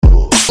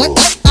oi, oi,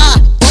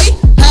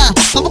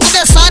 vamos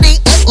começar, hein?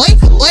 Oi,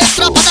 oi,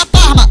 tropa da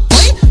Parma.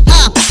 Oi,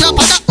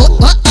 tropa da,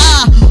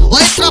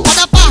 oi, tropa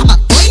da Parma.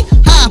 Oi,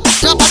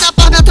 tropa da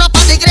Parma, é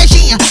tropa da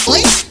Igrejinha.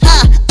 Oi,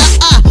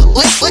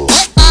 oi, oi,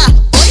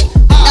 oi,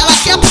 ela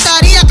quer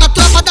putaria com a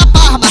tropa da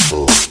Parma.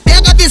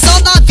 Pega a visão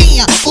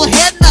novinha, o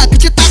Renan que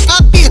te taca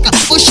a pica,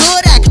 o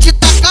Churé que te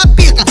taca a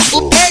pica,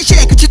 o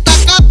PG que te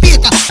taca a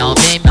pica.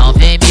 Não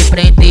vem me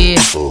prender,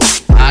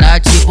 para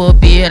de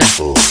bobeira.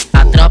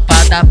 A tropa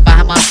da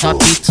Parma só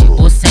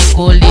Pitbull sem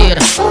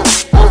coleira.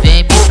 Não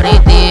vem me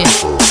prender,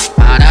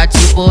 para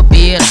de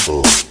bobeira.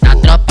 Na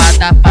tropa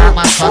da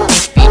Parma só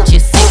tem pit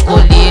sem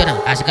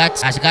coleira.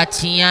 As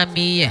gatinha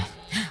minha,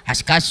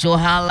 as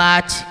cachorra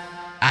late,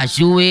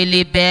 ajoelha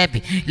e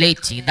bebe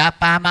leitinho da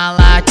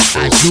Parmalat.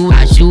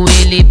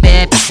 Ajoelha e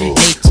bebe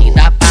leitinho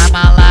da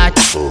Parmalat.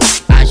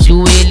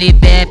 Ajoelha e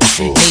bebe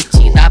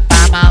leitinho da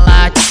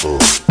Parmalat.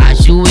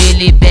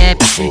 Ajoelha e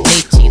bebe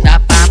leitinho da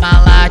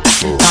Parmalat.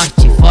 Nós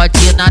te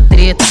fode na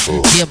treta,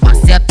 te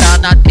maceta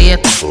na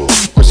treta.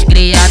 Os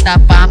cria da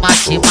Parma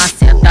te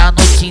maceta a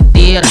noite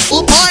inteira.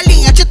 O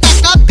Bolinha te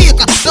taca a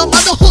pica, meu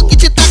mano Hulk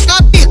te taca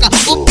a pica,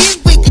 o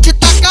Pinguim que te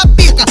taca a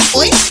pica.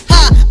 Oi,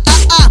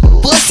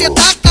 você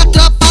taca a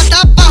tropa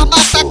da Parma,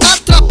 taca a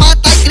tropa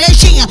da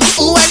Igrejinha.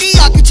 O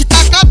L.O. que te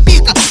taca a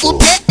pica, o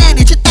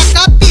PN te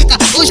taca a pica,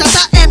 o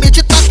JM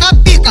te taca a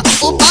pica,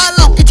 o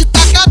Balão que te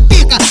taca a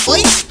pica.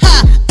 Oi,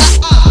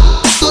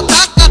 tu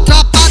taca a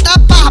tropa da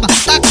Parma,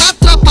 taca a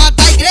tropa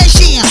da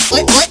Igrejinha.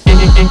 Oi, oi.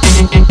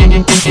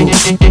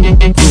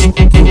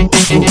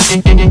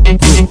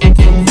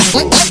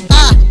 Oi,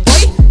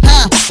 oi,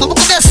 vamos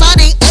começar,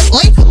 hein?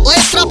 Oi, oi,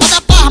 tropa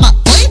da Parma.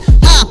 Oi,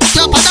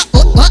 tropa da,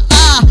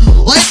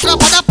 oi,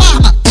 tropa da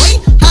Parma.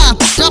 Oi,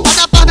 tropa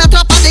da Parma, é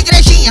tropa da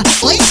Igrejinha.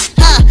 Oi,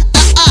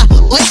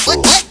 oi, oi,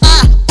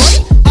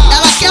 oi,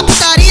 ela quer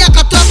putaria com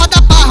a tropa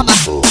da Parma.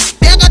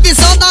 Pega a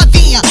visão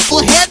novinha, o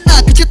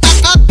Renan que te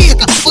taca a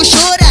pica, o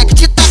Churé que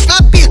te taca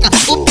a pica,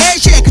 o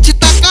PG que te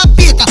taca a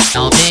pica.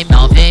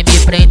 Não vem me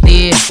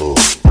prender,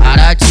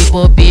 para de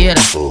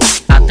bobeira.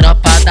 A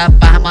tropa da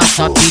Parma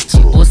só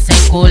Pitbull sem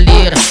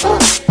coleira.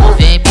 Não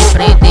vem me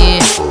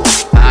prender,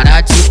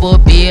 para de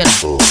bobeira.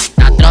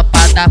 Na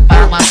tropa da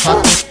Parma só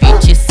tem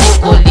pit sem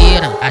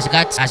coleira.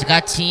 As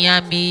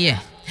gatinha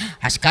minha,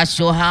 as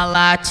cachorra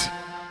late,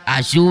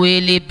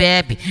 ajoelha e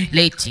bebe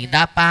leitinho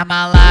da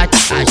Parmalat.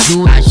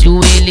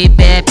 Ajoelha e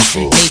bebe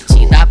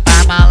leitinho da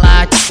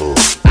Parmalat.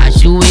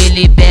 Ajoelha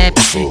e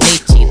bebe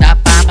leitinho da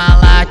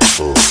Parmalat.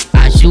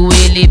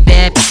 Ajoelha e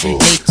bebe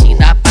leitinho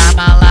da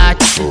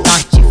Parmalat.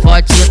 Nós te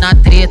fode na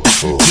treta,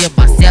 te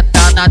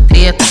maceta na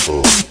treta.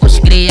 Os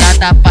cria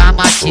da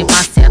Parma te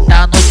maceta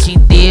a noite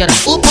inteira.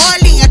 O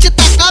Bolinha te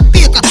taca a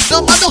pica,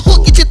 meu mano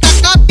Hulk te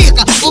taca a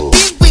pica, o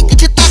Pinguim que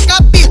te taca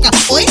a pica.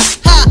 Oi,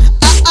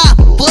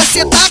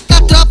 você taca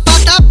a tropa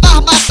da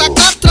Parma,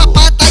 taca a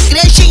tropa da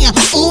Igrejinha.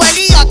 O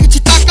L.O. que te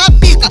taca a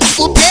pica,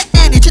 o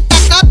PN te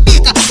taca a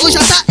pica, o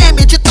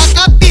JM te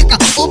taca a pica,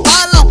 o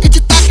Balão que te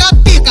taca a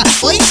pica.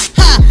 Oi,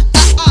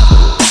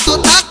 tu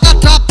taca a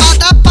tropa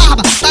da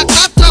Parma,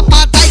 taca a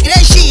tropa da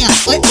Igrejinha.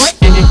 Oi, oi.